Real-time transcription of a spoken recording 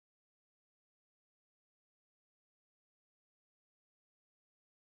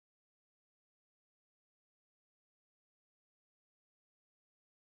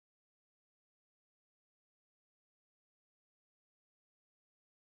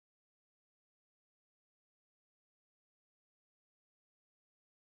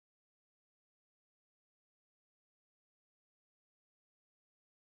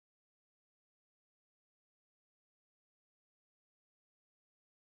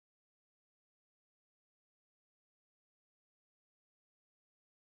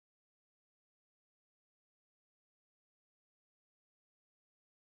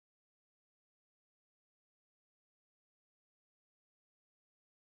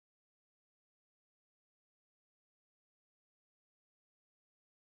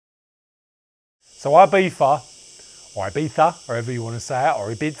So Ibiza, or Ibiza, however you want to say it, or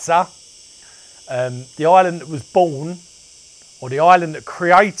Ibiza, the island that was born, or the island that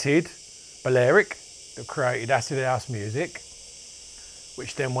created Balearic, that created acid house music,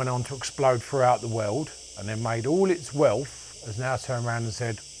 which then went on to explode throughout the world, and then made all its wealth, has now turned around and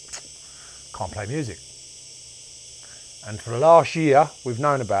said, can't play music. And for the last year, we've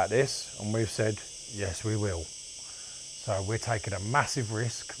known about this, and we've said, yes, we will. So we're taking a massive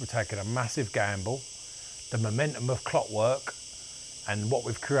risk, we're taking a massive gamble. The momentum of Clockwork and what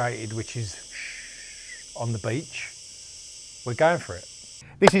we've created, which is on the beach, we're going for it.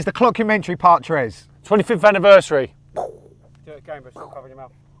 This is the Clockumentary part, Trez. 25th anniversary. Do it again, but still covering your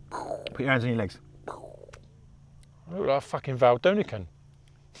mouth. Put your hands on your legs. I look like a fucking Val Dunican.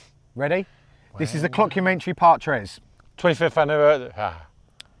 Ready? Wow. This is the Clockumentary part, Trez. 25th anniversary. Ah.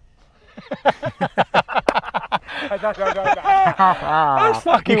 That's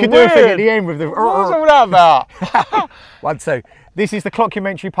fucking You can weird. do a thing at the end with the... What's all that about? 1, 2. This is the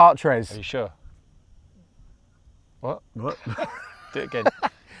Clockumentary part, Trez. Are you sure? What? What? Do it again.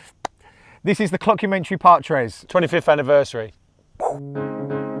 This is the Clockumentary part, Trez. 25th anniversary.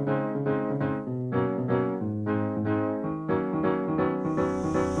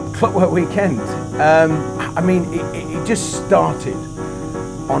 Clockwork Weekend. I mean, it just started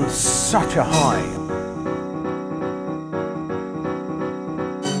on such a high.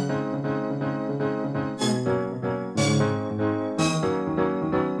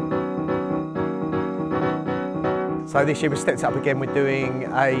 So this year we stepped up again. We're doing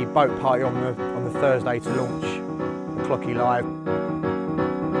a boat party on the Thursday to launch the Clocky Live.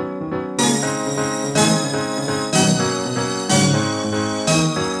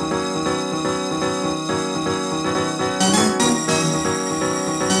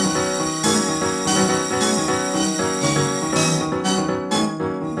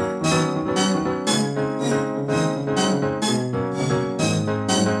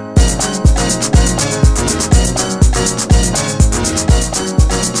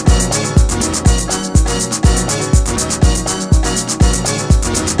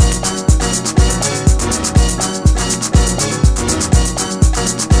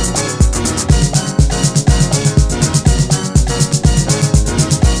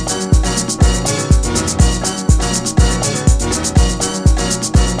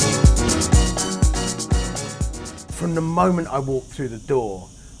 From the moment I walked through the door,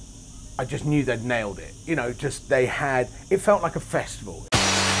 I just knew they'd nailed it. You know, just it felt like a festival.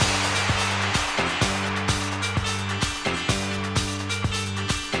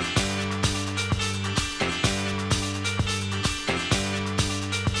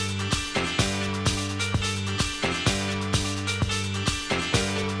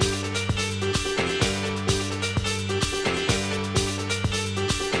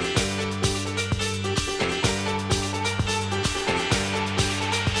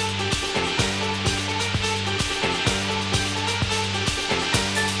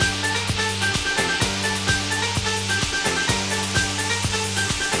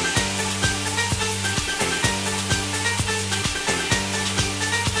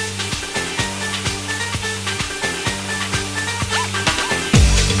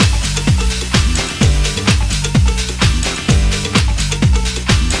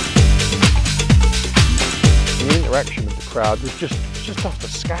 Interaction with the crowd was just off the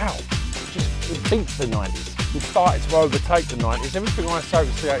scale. It beat the 90s. It started to overtake the 90s. Everything I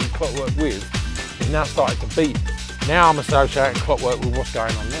associated Clockwork with is now starting to beat. Now I'm associating Clockwork with what's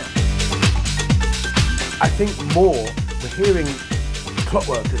going on now. I think more we're hearing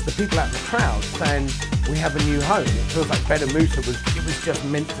Clockworkers, the people out in the crowd, saying we have a new home. It feels like Better Musa was just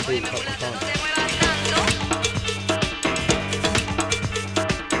meant to be Clockwork Orange.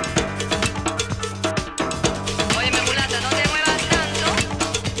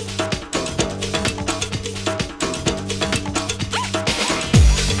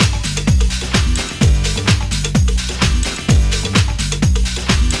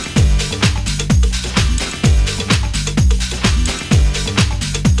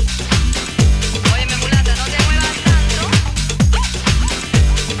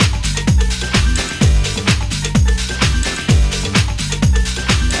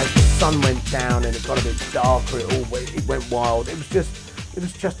 Sun went down and it got a bit darker, it went wild. It was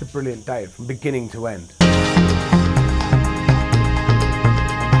just a brilliant day from beginning to end.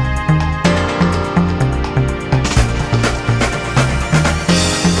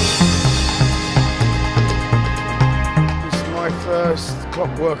 This is my first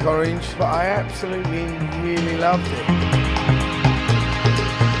Clockwork Orange, but I absolutely really loved it.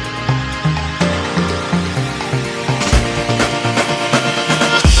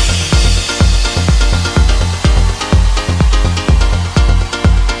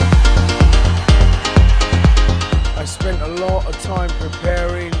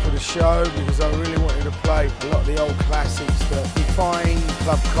 show because I really wanted to play a lot of the old classics that define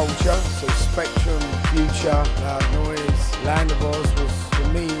club culture. So Spectrum, Future, Loud Noise, Land of Oz was, for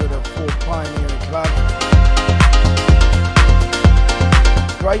me, were the four pioneering clubs.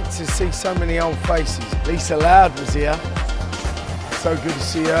 Great to see so many old faces. Lisa Loud was here. So good to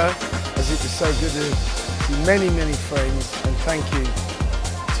see her, as it was so good to see many, many friends, and thank you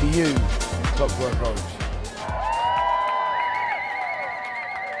to you, Clockwork Orange.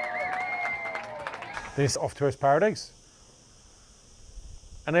 This off to its Paradise.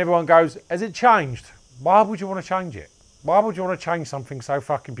 And everyone goes, has it changed? Why would you want to change it? Why would you want to change something so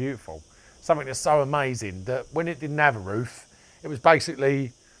fucking beautiful? Something that's so amazing that when it didn't have a roof, it was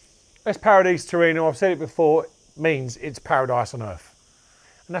basically, Es Paradise Torino, I've said it before, means it's paradise on earth.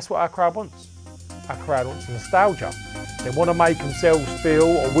 And that's what our crowd wants. Our crowd wants nostalgia. They want to make themselves feel,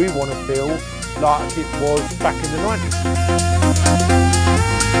 or we want to feel, like it was back in the 90s.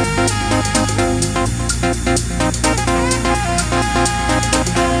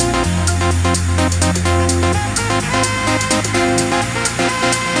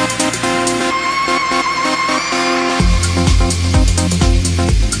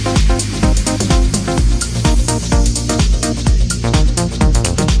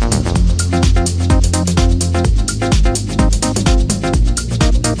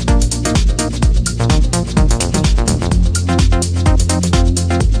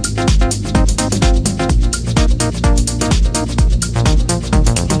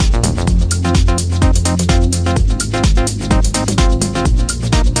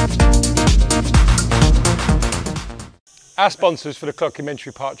 Our sponsors for the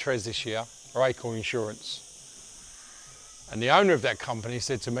Clockumentary Part Tres this year are Acorn Insurance. And the owner of that company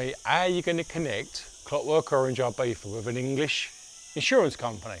said to me, how are you going to connect Clockwork Orange Ibiza with an English insurance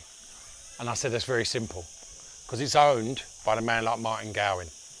company? And I said, that's very simple, because it's owned by a man like Martin Gowan.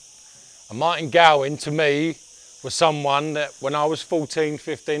 And Martin Gowan, to me, was someone that when I was 14,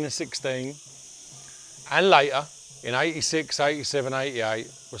 15 and 16, and later, in 86, 87, 88,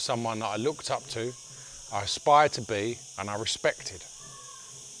 was someone that I looked up to, I aspired to be, and I respected.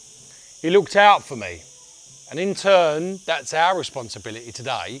 He looked out for me, and in turn, that's our responsibility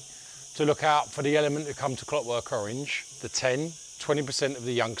today, to look out for the element that come to Clockwork Orange, the 10, 20% of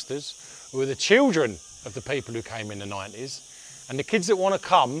the youngsters, who are the children of the people who came in the 90s, and the kids that want to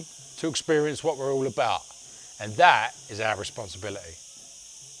come to experience what we're all about. And that is our responsibility.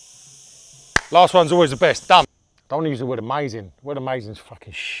 Last one's always the best. Done. Don't want to use the word amazing. The word amazing is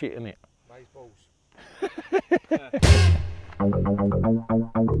fucking shit, isn't it? Baseballs.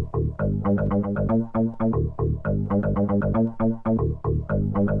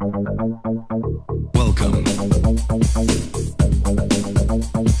 Welcome.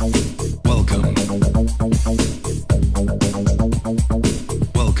 Welcome.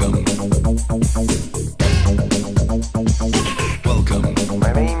 Welcome. Welcome.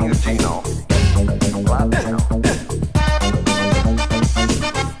 My name is Gino. Latino.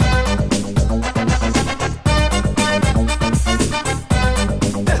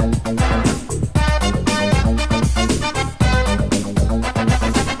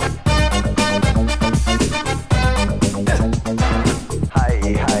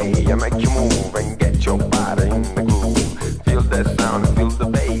 I make you move and get your body in the groove. Feel the sound, feel the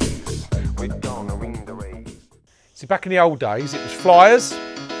bass. We're gonna ring the race. See, back in the old days, it was flyers,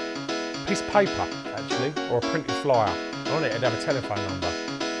 a piece of paper, actually, or a printed flyer. On it, it'd have a telephone number.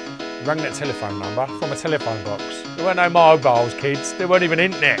 You rang that telephone number from a telephone box. There weren't no mobiles, kids. There weren't even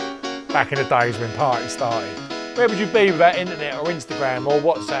internet back in the days when parties started. Where would you be without internet or Instagram or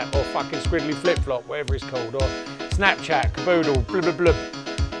WhatsApp or fucking Scribbly Flip-Flop, whatever it's called, or Snapchat, Caboodle, blub blub blub.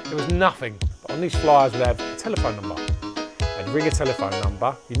 There was nothing. But on these flyers would have a telephone number. They'd ring a telephone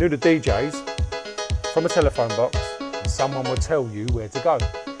number. You knew the DJs from a telephone box, and someone would tell you where to go.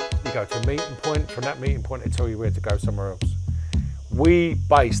 You go to a meeting point. From that meeting point, they tell you where to go somewhere else. We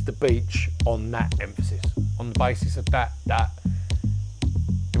based the beach on that emphasis, on the basis of that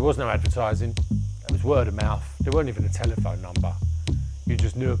there was no advertising. It was word of mouth. There weren't even a telephone number. You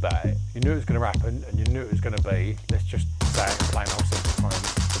just knew about it. You knew it was going to happen, and you knew it was going to be, let's just say it in plain old simple terms,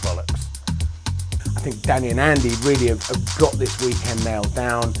 the bollocks. I think Danny and Andy really have got this weekend nailed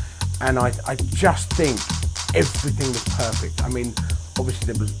down, and I just think everything was perfect. I mean,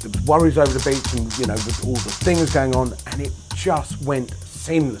 obviously there was worries over the beach, and you know, with all the things going on, and it just went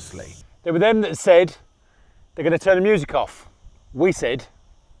seamlessly. There were them that said they're going to turn the music off. We said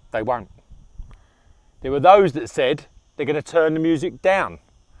they won't. There were those that said they're going to turn the music down.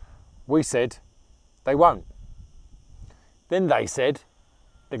 We said they won't. Then they said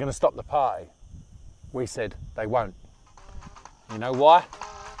they're going to stop the party. We said they won't. You know why?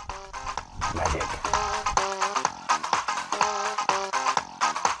 Magic.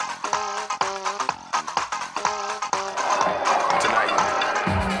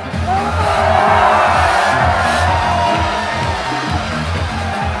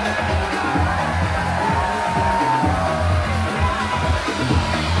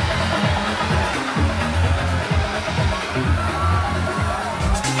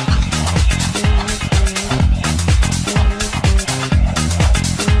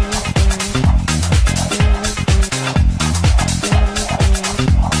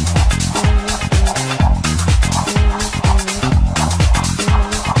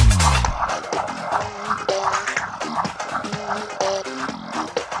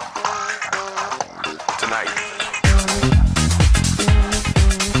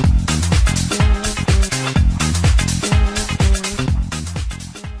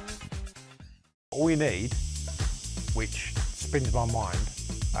 All you need, which spins my mind,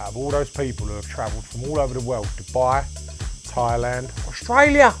 out of all those people who have travelled from all over the world, Dubai, Thailand,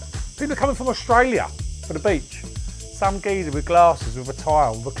 Australia. People are coming from Australia for the beach. Some geezer with glasses, with a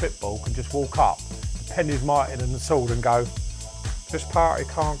tile, with a clipboard can just walk up, the pennies Martin and the sword and go, this party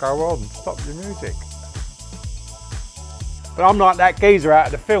can't go on, stop your music. But I'm like that geezer out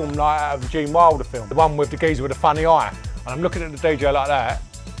of the film, like out of the Gene Wilder film, the one with the geezer with the funny eye. And I'm looking at the DJ like that,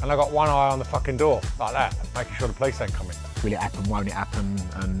 and I got one eye on the fucking door, like that, making sure the police ain't coming. Will it happen, won't it happen,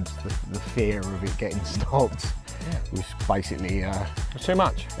 and the fear of it getting stopped was basically Too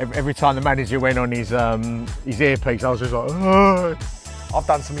much. every time the manager went on his earpiece, I was just like, oh. I've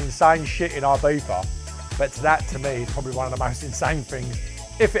done some insane shit in Ibiza, but that to me is probably one of the most insane things.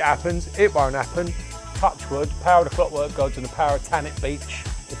 If it happens, it won't happen. Touch wood, power of the Clockwork gods and the power of Tanit Beach,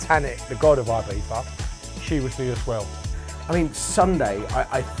 the Tanit, the god of Ibiza, she was the as well. I mean, Sunday,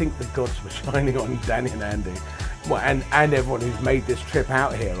 I think the gods were shining on Danny and Andy, well, and everyone who's made this trip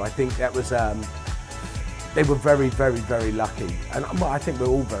out here. I think that was, they were very, very, very lucky. And well, I think we're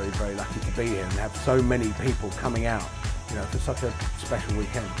all very, very lucky to be here and have so many people coming out, you know, for such a special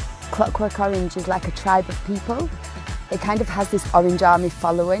weekend. Clockwork Orange is like a tribe of people. It kind of has this Orange Army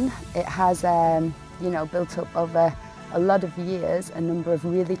following. It has, you know, built up over a lot of years, a number of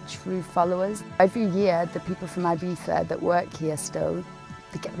really true followers. Every year, the people from Ibiza that work here still,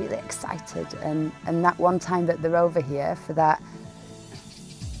 they get really excited. And that one time that they're over here for that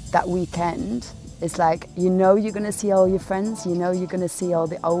weekend, it's like, you know you're going to see all your friends, you know you're going to see all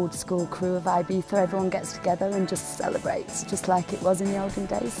the old school crew of Ibiza. Everyone gets together and just celebrates, just like it was in the olden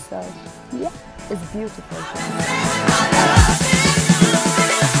days. So, yeah, it's beautiful.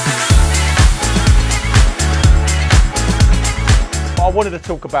 I wanted to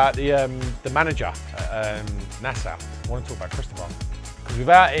talk about the manager at NASA. I want to talk about Christopher. Because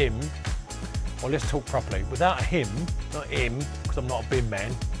without him, well, let's talk properly. Without him, not him, because I'm not a bin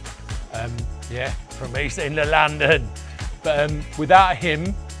man, yeah, from East End of London. But without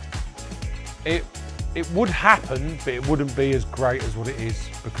him, it would happen, but it wouldn't be as great as what it is,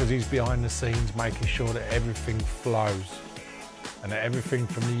 because he's behind the scenes making sure that everything flows and that everything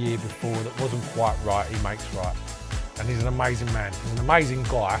from the year before that wasn't quite right, he makes right. And he's an amazing man, he's an amazing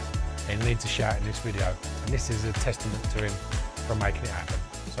guy, and he needs a shout in this video. And this is a testament to him for making it happen.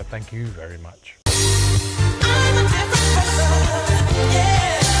 So thank you very much. I'm a different person,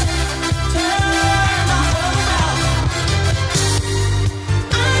 yeah. Turn my world around.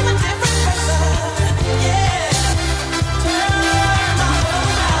 I'm a different person, yeah. Turn my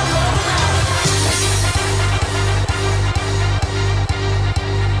world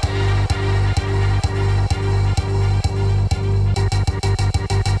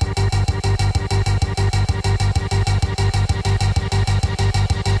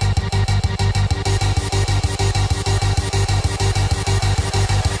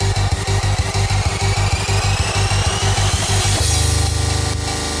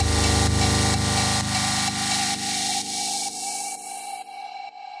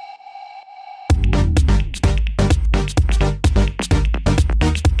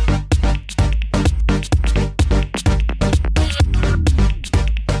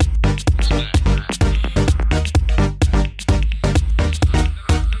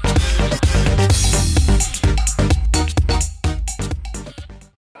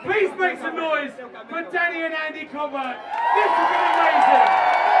Please make some noise for Danny and Andy Clockwork. This has been amazing.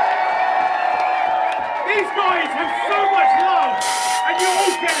 These guys have so much love, and you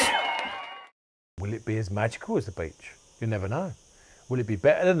all get it. Will it be as magical as the beach? You never know. Will it be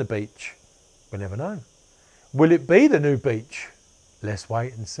better than the beach? We'll never know. Will it be the new beach? Let's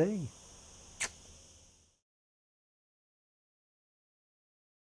wait and see.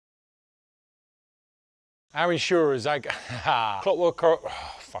 Our insurers, Clockwork, oh,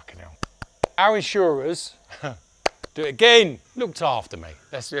 fucking hell. Our insurers, do it again, looked after me.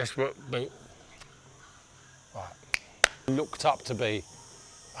 That's what, right. Looked up to be,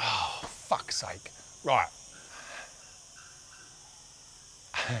 oh, fuck's sake. Right.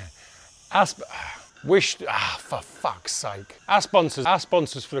 For fuck's sake. Our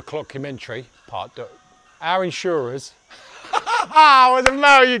sponsors for the Clockumentary part, our insurers. What the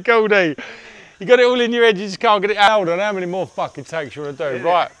matter you, Goldie? You got it all in your head, you just can't get it out. Hold on, how many more fucking takes you want to do?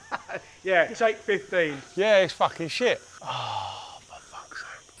 Right. Yeah, take 15. Yeah, it's fucking shit. Oh, for fuck's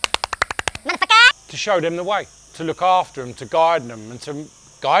sake. To show them the way, to look after them, to guide them, and to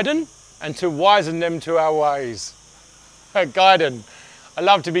guide them, and to wisen them to our ways. Guiden. I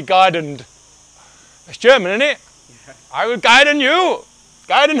love to be guided. That's German, isn't it? Yeah. I will guiden you.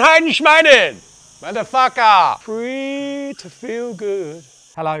 Guiden, heiden, schmeiden. Motherfucker. Free to feel good.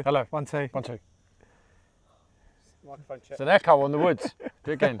 Hello. Hello. 1, 2. 1, 2. Microphone check. It's an echo on the woods.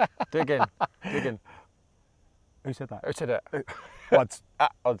 Do it again. Do it again. Do it again. Who said that? Who said that? Odds.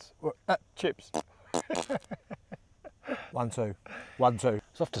 Odds. Chips. 1, 2. 1, 2.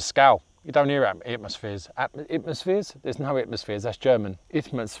 It's off to Scowl. You don't hear atmospheres. Atmospheres? There's no atmospheres. That's German.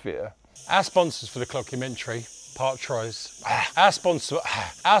 Atmosphere. Our sponsors for the Clockumentary part tres. Our sponsors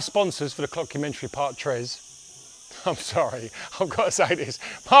for the Clockumentary part tres. I'm sorry, I've got to say this.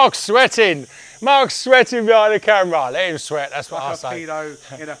 Mark's sweating. Mark's sweating behind the camera. Let him sweat. That's what I say. Like a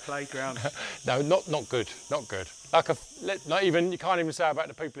pedo in a playground. No, not good. Not good. Not even. You can't even say about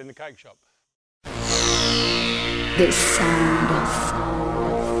the people in the cake shop. The sound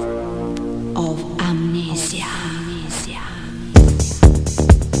of amnesia.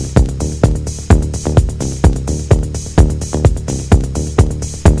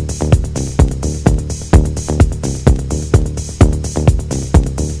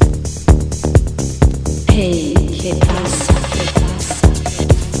 Hey, ¿qué pasa?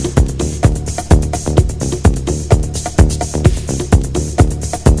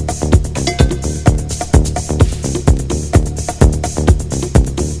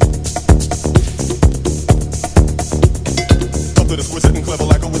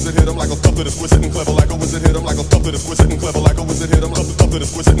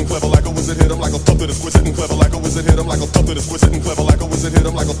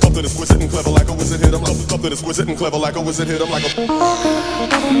 Sitting clever like a wizard, hit him like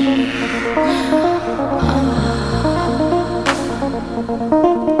a